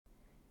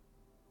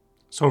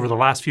So over the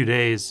last few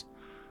days,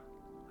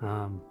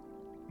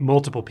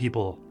 multiple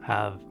people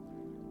have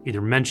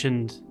either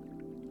mentioned,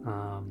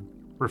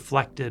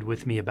 reflected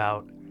with me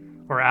about,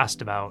 or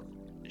asked about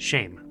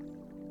shame,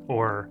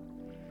 or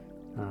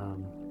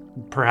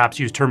perhaps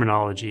use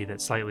terminology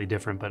that's slightly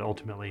different, but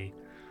ultimately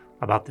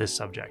about this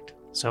subject.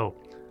 So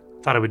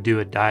I thought I would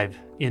do a dive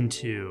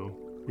into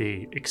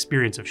the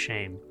experience of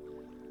shame.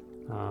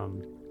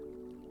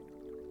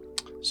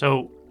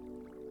 So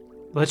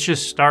let's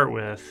just start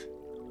with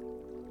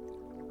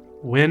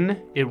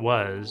when it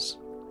was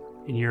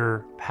in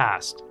your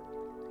past,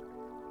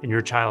 in your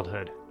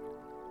childhood,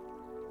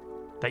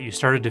 that you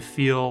started to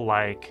feel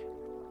like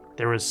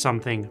there was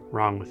something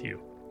wrong with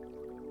you.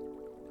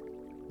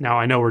 Now,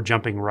 I know we're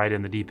jumping right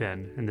in the deep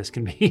end, and this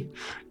can be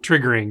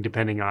triggering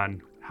depending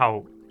on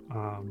how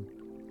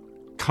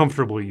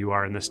comfortable you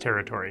are in this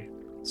territory.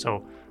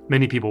 So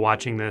many people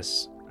watching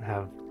this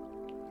have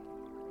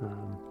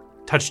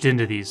touched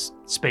into these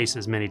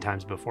spaces many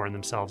times before in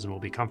themselves and will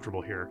be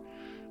comfortable here,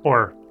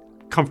 or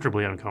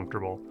comfortably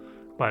uncomfortable.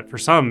 But for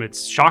some,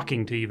 it's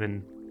shocking to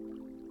even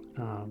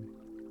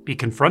be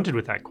confronted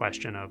with that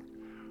question of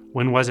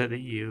when was it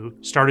that you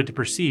started to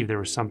perceive there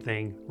was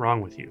something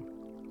wrong with you?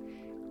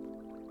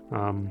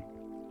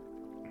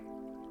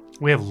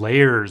 We have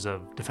layers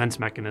of defense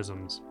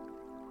mechanisms,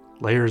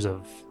 layers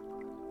of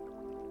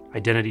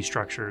identity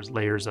structures,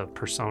 layers of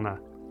persona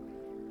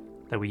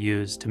that we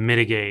use to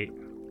mitigate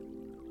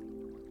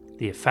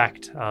the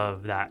effect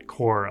of that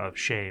core of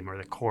shame, or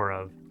the core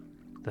of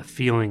the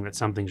feeling that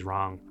something's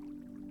wrong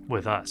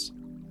with us.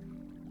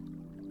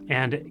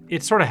 And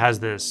it sort of has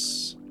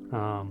this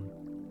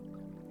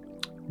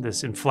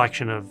this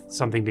inflection of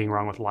something being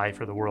wrong with life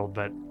or the world,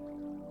 but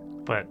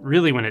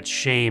really when it's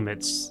shame,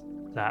 it's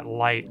that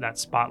light, that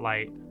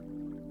spotlight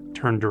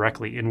turned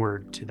directly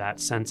inward to that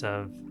sense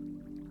of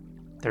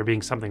there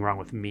being something wrong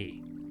with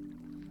me.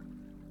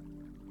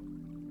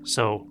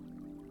 So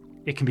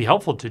it can be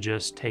helpful to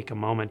just take a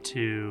moment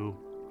to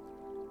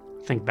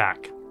think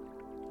back.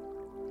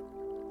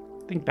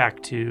 Think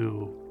back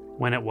to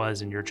when it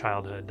was in your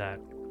childhood that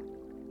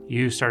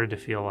you started to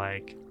feel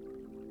like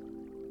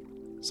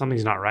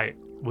something's not right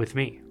with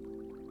me.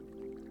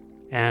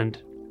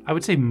 And I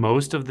would say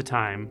most of the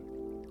time,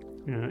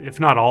 if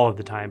not all of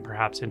the time,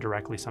 perhaps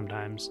indirectly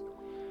sometimes,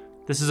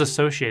 this is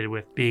associated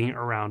with being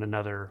around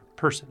another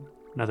person,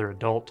 another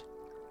adult.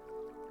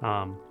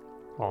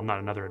 Well, not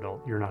another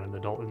adult. You're not an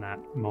adult in that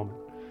moment,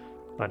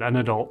 but an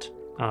adult,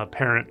 a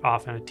parent,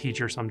 often a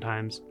teacher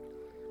sometimes.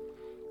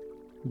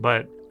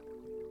 But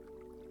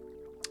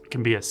it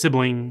can be a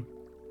sibling,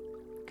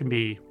 it can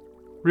be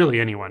really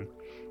anyone.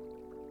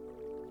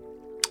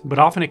 But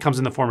often it comes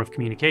in the form of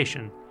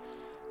communication.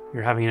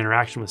 You're having an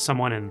interaction with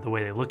someone, and the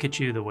way they look at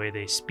you, the way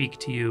they speak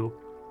to you,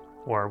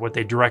 or what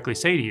they directly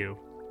say to you,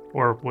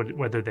 or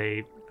whether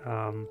they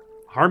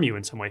harm you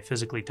in some way,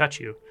 physically touch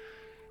you,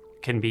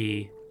 can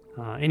be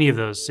any of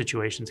those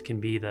situations can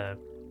be that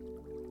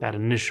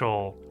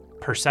initial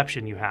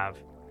perception you have,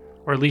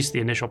 or at least the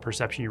initial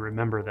perception you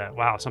remember that,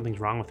 wow, something's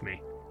wrong with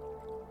me.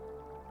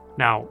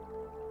 Now,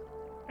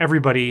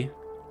 everybody,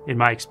 in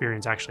my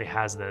experience, actually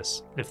has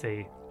this if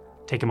they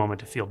take a moment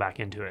to feel back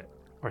into it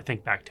or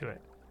think back to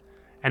it.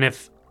 And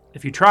if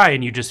you try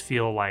and you just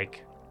feel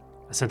like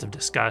a sense of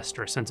disgust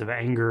or a sense of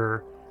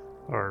anger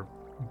or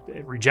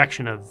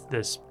rejection of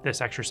this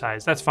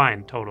exercise, that's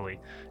fine, totally.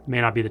 It may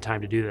not be the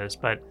time to do this,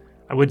 but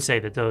I would say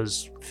that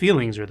those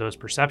feelings or those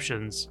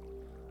perceptions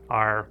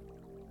are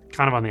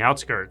kind of on the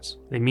outskirts.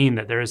 They mean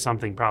that there is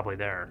something probably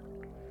there.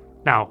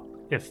 Now,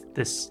 if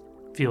this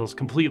feels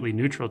completely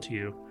neutral to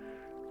you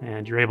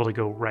and you're able to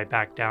go right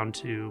back down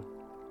to,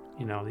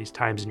 these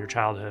times in your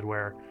childhood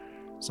where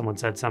someone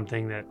said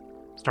something that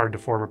started to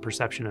form a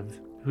perception of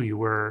who you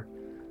were,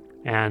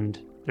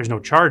 and there's no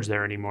charge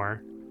there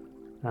anymore,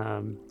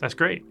 that's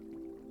great.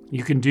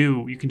 You can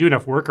do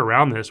enough work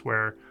around this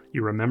where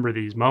you remember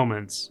these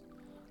moments,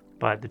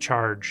 but the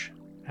charge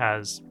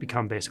has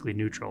become basically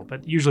neutral.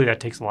 But usually that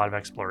takes a lot of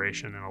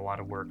exploration and a lot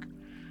of work.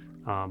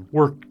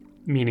 Work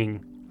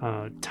meaning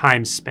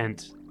time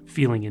spent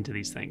feeling into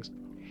these things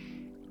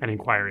and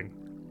inquiring.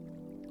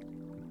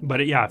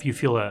 But yeah, if you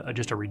feel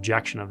just a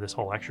rejection of this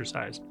whole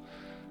exercise,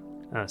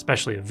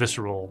 especially a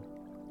visceral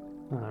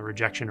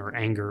rejection or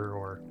anger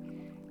or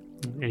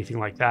anything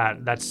like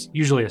that, that's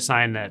usually a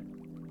sign that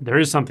there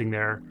is something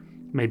there.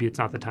 Maybe it's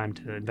not the time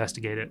to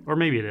investigate it, or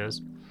maybe it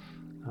is.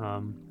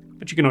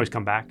 But you can always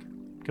come back.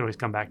 You can always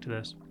come back to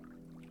this.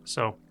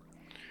 So,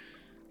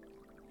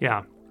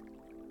 yeah,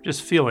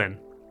 just feel in.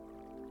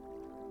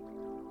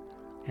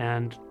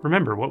 And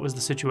remember, what was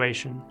the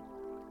situation?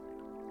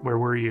 Where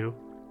were you?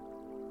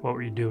 What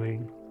were you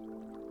doing?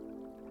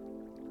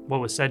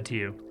 What was said to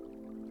you?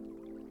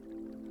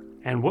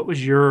 And what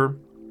was your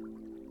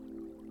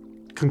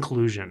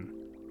conclusion?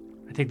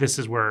 I think this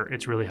is where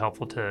it's really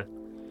helpful to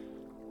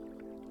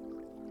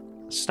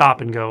stop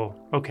and go,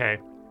 okay,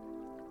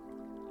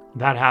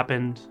 that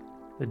happened.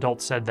 The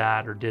adult said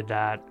that or did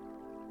that.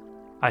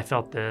 I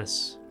felt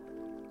this.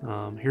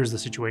 Here's the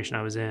situation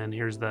I was in.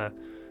 Here's the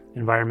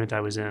environment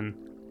I was in.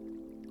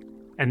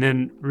 And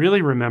then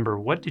really remember,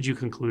 what did you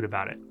conclude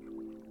about it?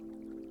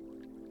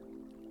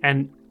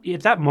 And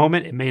at that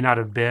moment, it may not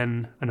have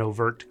been an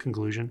overt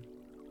conclusion.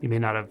 You may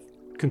not have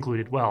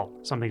concluded, well,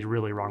 something's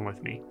really wrong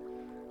with me.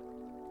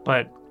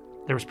 But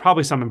there was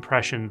probably some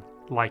impression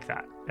like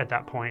that at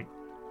that point.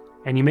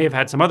 And you may have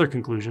had some other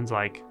conclusions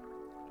like,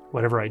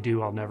 whatever I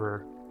do, I'll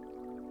never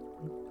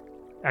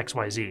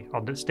XYZ.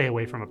 I'll stay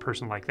away from a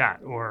person like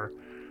that. Or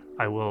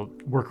I will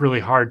work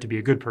really hard to be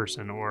a good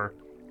person. Or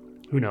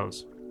who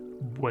knows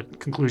what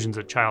conclusions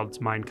a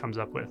child's mind comes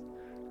up with.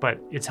 But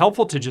it's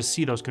helpful to just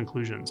see those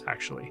conclusions,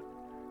 actually.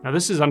 Now,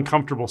 this is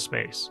uncomfortable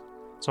space.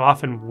 So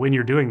often when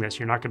you're doing this,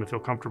 you're not going to feel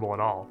comfortable at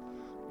all.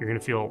 You're going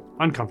to feel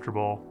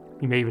uncomfortable.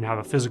 You may even have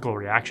a physical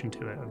reaction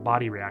to it, a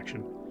body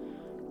reaction.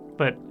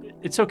 But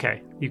it's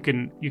okay. You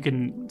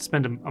can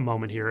spend a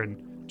moment here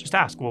and just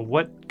ask, well,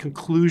 what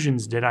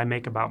conclusions did I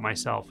make about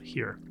myself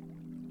here?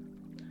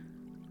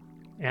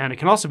 And it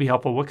can also be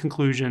helpful, what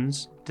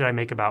conclusions did I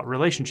make about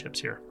relationships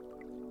here?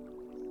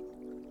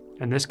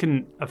 And this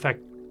can affect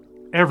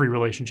every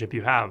relationship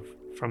you have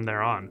from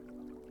there on,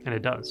 and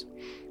it does.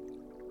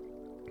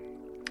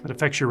 It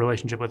affects your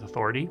relationship with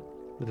authority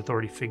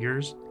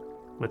figures,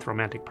 with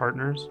romantic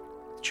partners,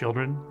 with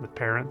children, with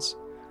parents,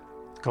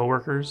 with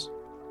coworkers.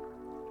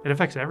 It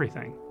affects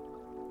everything.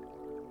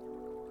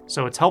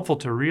 So it's helpful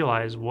to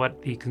realize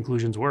what the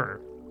conclusions were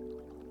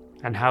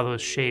and how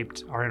those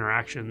shaped our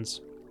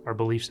interactions, our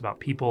beliefs about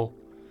people,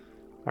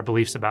 our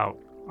beliefs about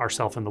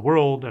ourselves in the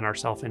world and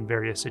ourselves in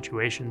various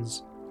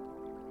situations,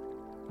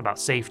 about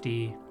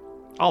safety,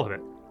 all of it.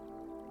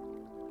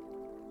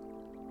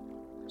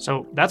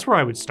 So that's where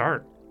I would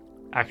start,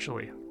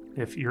 actually,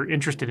 if you're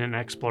interested in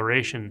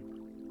exploration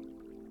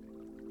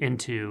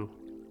into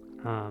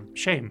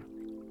shame,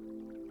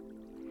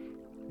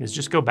 is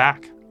just go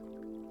back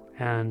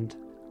and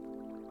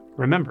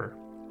remember,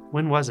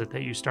 when was it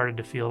that you started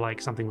to feel like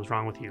something was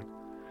wrong with you?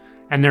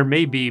 And there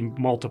may be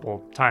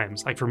multiple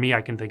times. Like for me,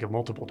 I can think of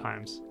multiple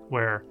times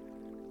where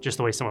just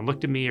the way someone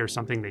looked at me or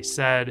something they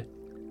said,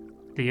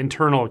 the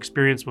internal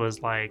experience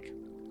was like,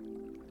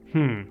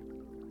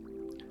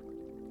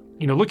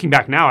 looking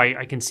back now,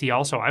 I can see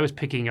also I was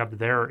picking up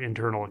their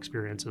internal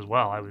experience as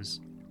well. I was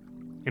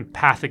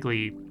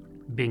empathically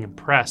being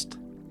impressed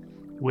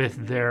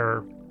with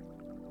their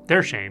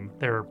shame,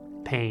 their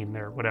pain,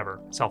 their whatever,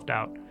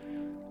 self-doubt.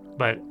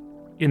 But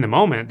in the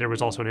moment, there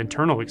was also an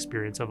internal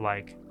experience of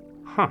like,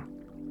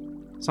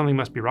 something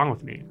must be wrong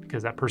with me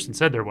because that person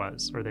said there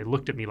was, or they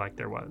looked at me like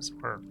there was,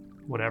 or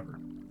whatever.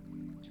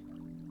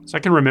 So I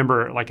can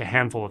remember like a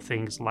handful of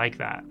things like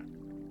that.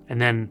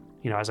 And then,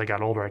 as I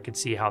got older, I could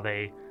see how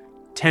they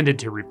tended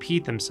to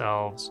repeat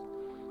themselves,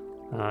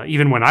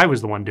 even when I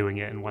was the one doing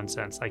it in one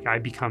sense. Like I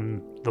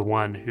become the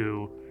one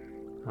who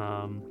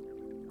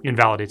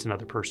invalidates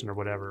another person or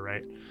whatever,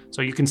 right?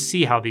 So you can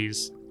see how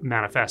these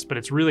manifest, but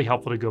it's really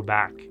helpful to go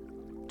back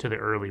to the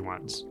early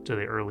ones, to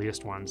the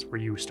earliest ones where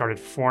you started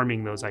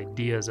forming those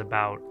ideas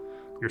about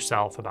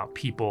yourself, about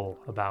people,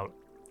 about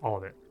all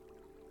of it.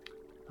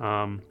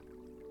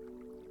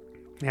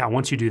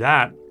 Once you do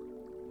that,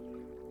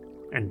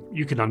 and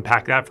you can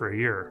unpack that for a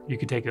year, you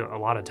could take a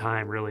lot of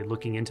time really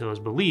looking into those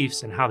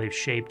beliefs and how they've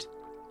shaped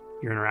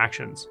your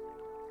interactions.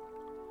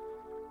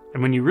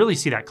 And when you really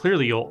see that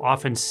clearly, you'll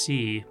often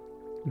see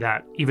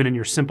that even in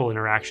your simple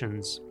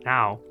interactions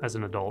now as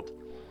an adult,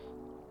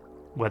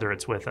 whether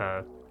it's with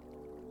a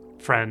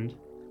friend,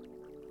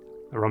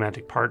 a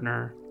romantic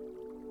partner,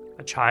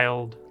 a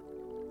child,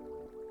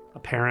 a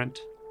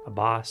parent, a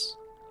boss,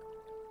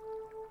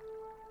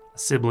 a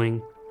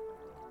sibling,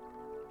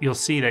 you'll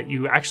see that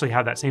you actually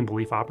have that same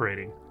belief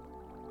operating.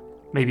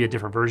 Maybe a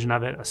different version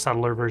of it, a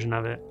subtler version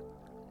of it,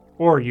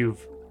 or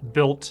you've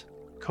built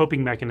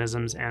coping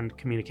mechanisms and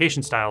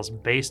communication styles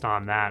based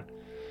on that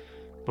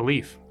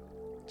belief.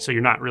 So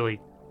you're not really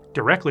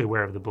directly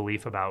aware of the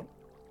belief about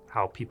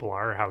how people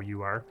are, or how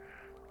you are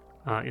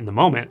in the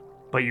moment,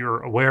 but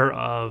you're aware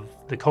of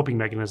the coping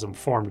mechanism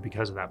formed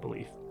because of that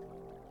belief.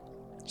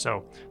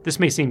 So this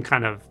may seem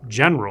kind of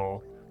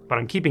general, but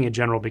I'm keeping it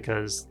general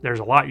because there's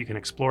a lot you can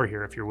explore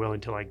here if you're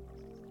willing to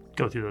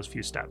go through those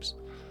few steps.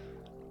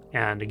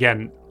 And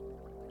again,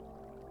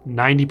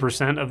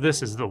 90% of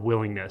this is the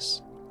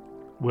willingness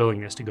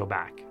to go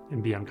back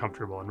and be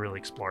uncomfortable and really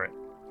explore it.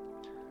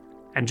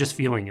 And just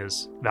feeling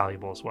is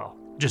valuable as well.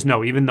 Just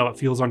know, even though it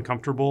feels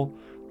uncomfortable,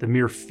 the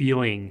mere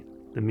feeling,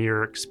 the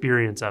mere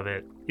experience of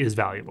it is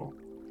valuable.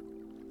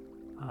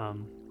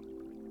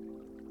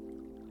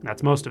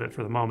 That's most of it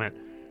for the moment.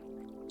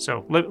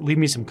 So leave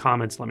me some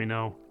comments. Let me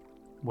know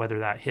whether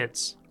that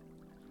hits.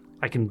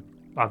 I can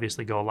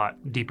obviously go a lot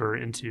deeper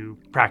into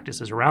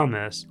practices around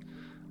this,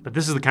 but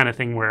this is the kind of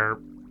thing where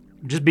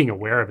just being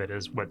aware of it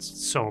is what's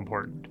so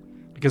important,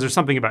 because there's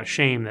something about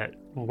shame that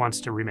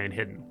wants to remain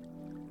hidden,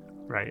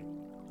 right?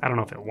 I don't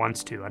know if it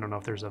wants to. I don't know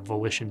if there's a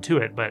volition to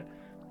it, but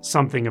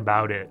something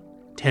about it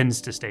tends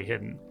to stay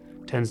hidden,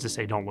 tends to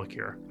say, don't look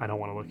here. I don't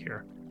want to look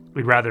here.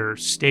 We'd rather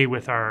stay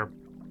with our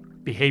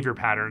behavior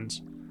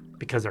patterns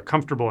because they're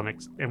comfortable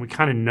and we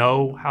kind of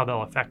know how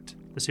they'll affect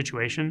the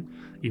situation,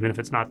 even if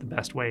it's not the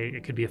best way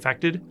it could be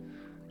affected.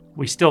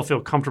 we still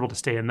feel comfortable to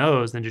stay in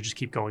those than to just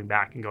keep going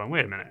back and going,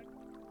 wait a minute,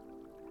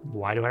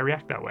 why do I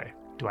react that way?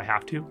 Do I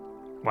have to?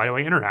 Why do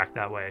I interact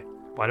that way?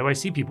 Why do I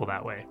see people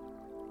that way?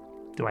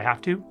 Do I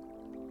have to?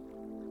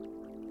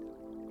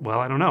 Well,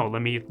 I don't know.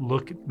 Let me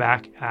look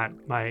back at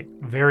my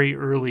very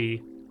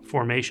early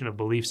formation of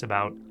beliefs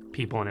about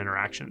people and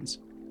interactions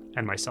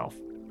and myself.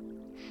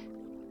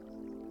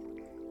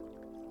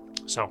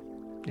 So,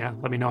 yeah,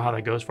 let me know how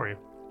that goes for you.